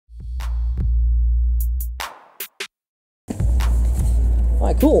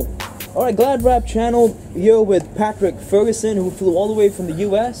Alright, cool. Alright, GladrapChannel here with Patrick Ferguson, who flew all the way from the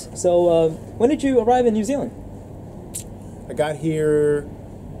US. So, when did you arrive in New Zealand? I got here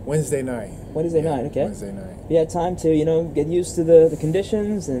Wednesday night. Wednesday night, okay. Wednesday night. You had time to, you know, get used to the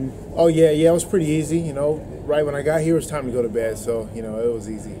conditions and... Oh, yeah, it was pretty easy, you know. Right when I got here, it was time to go to bed, so, you know, it was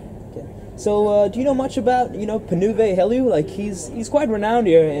easy. Okay. So, do you know much about, you know, Panuve Helu? Like, he's quite renowned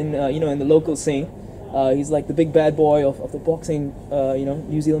here in, you know, in the local scene. He's like the big bad boy of the boxing, you know,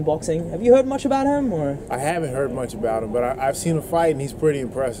 New Zealand boxing. Have you heard much about him, or? I haven't heard much about him, but I've seen him fight, and he's pretty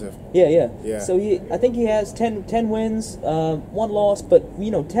impressive. Yeah. So I think he has 10 wins, 1 loss, but, you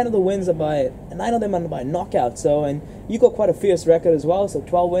know, 10 of the wins are by, 9 of them are by knockout. So, and you got quite a fierce record as well, so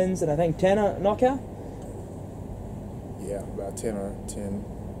 12 wins, and I think 10 are knockout? Yeah, about 10 or 10.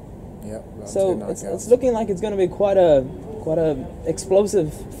 Yep. So it's looking like it's going to be quite a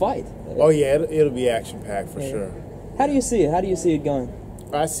explosive fight. Oh yeah, it'll be action packed for sure. How do you see it? How do you see it going?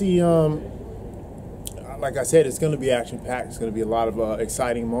 I see, like I said, it's going to be action packed. It's going to be a lot of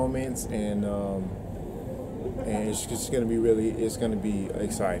exciting moments, and it's just going to be it's going to be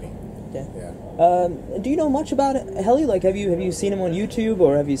exciting. Okay. Yeah. Do you know much about Helu? Like, have you seen him on YouTube,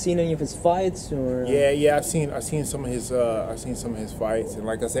 or have you seen any of his fights? Or yeah, I've seen some of his fights, and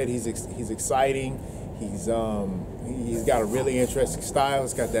like I said, he's exciting. He's got a really interesting style.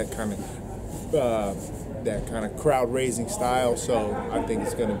 He's got that kind of crowd raising style. So I think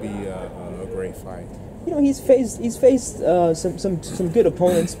it's going to be a great fight. You know, he's faced some good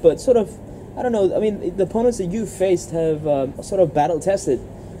opponents, but sort of, I don't know. I mean, the opponents that you faced have sort of battle tested.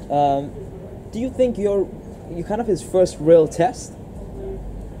 Do you think you're kind of his first real test?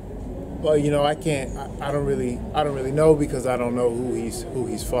 Well, you know, I don't really know, because I don't know who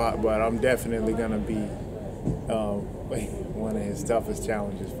he's fought, but I'm definitely gonna be one of his toughest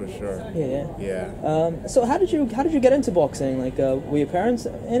challenges for sure. Yeah. So how did you get into boxing? Like, were your parents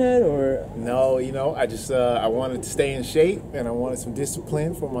in it, or? No, you know, I just I wanted to stay in shape, and I wanted some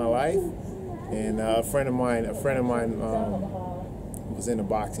discipline for my life. And a friend of mine was into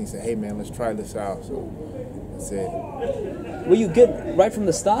boxing. He said, "Hey man, let's try this out." So that's it. Were you good right from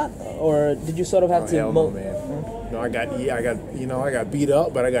the start, or did you sort of have to? Hell no, man. No, I got beat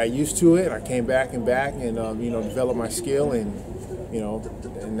up, but I got used to it. I came back and you know, developed my skill, and you know,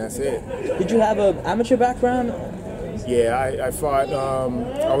 and that's it. Did you have an amateur background? Yeah, I fought.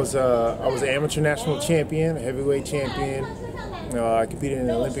 I was an amateur national champion, a heavyweight champion. I competed in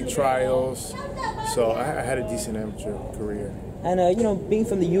the Olympic trials, so I had a decent amateur career. And you know, being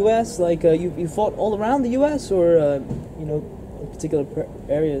from the U.S., like you fought all around the U.S., or you know, in particular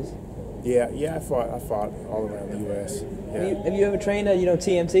areas? Yeah, I fought all around the U.S. Yeah. Have you ever trained at, you know,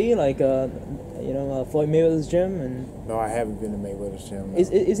 TMT, like you know, Floyd Mayweather's gym? And no, I haven't been to Mayweather's gym. No.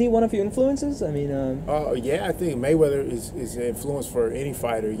 Is he one of your influences? I mean, yeah, I think Mayweather is an influence for any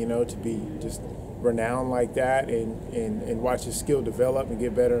fighter. You know, to be just renowned like that, and watch his skill develop and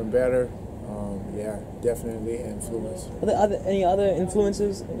get better and better. Yeah, definitely influence. Are there any other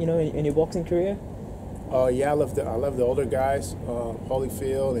influences, you know, in your boxing career? Yeah, I love the older guys,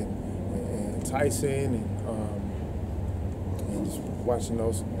 Holyfield and Tyson, and just watching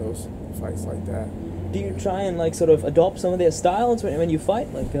those fights like that. Do you try and like sort of adopt some of their styles when you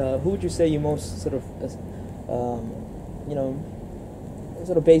fight? Like, who would you say you most sort of, you know,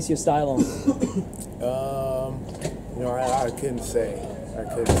 sort of base your style on? You know, I couldn't say.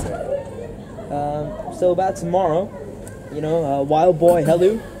 So about tomorrow, you know, Wild Boy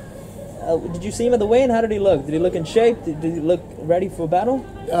Helu. Did you see him at the weigh-in? How did he look? Did he look in shape? Did he look ready for battle?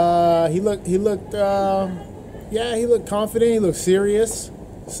 He looked confident. He looked serious.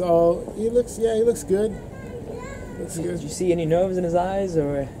 So he looks good. Did you see any nerves in his eyes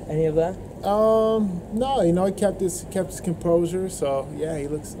or any of that? No, you know, he kept his composure. So yeah, he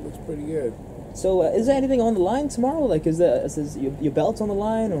looks pretty good. So is there anything on the line tomorrow? Like, is your belt's on the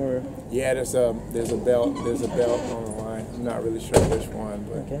line, or? Yeah, there's a belt on the line. I'm not really sure which one,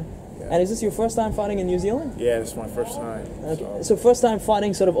 but. Okay. Yeah. And is this your first time fighting in New Zealand? Yeah, this is my first time. Okay. So first time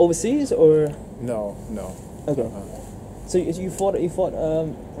fighting sort of overseas, or? No. Okay. So you fought I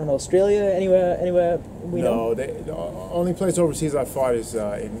don't know, Australia, anywhere we know? No, the only place overseas I fought is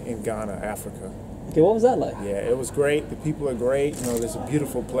in Ghana, Africa. Okay, what was that like? Yeah, it was great. The people are great. You know, it's a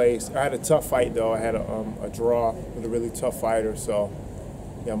beautiful place. I had a tough fight though. I had a draw with a really tough fighter. So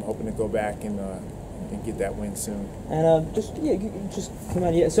yeah, I'm hoping to go back and get that win soon. And just come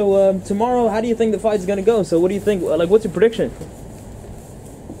on. Yeah. So tomorrow, how do you think the fight's gonna go? So what do you think? Like, what's your prediction?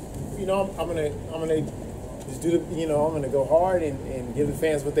 You know, I'm gonna just do the. You know, I'm gonna go hard and give the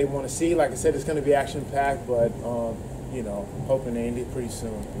fans what they want to see. Like I said, it's gonna be action packed, but you know, hoping to end it pretty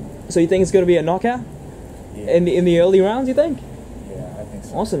soon. So you think it's going to be a knockout? Yeah. In the early rounds, you think? Yeah, I think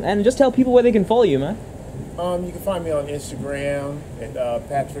Thanks. Awesome. And just tell people where they can follow you, man. You can find me on Instagram at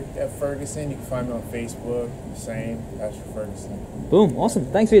Patrick F. Ferguson. You can find me on Facebook, the same, Patrick Ferguson. Boom. Awesome.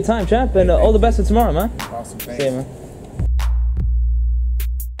 Thanks for your time, champ, and all the best for tomorrow, man. Awesome. Thanks. See you, man.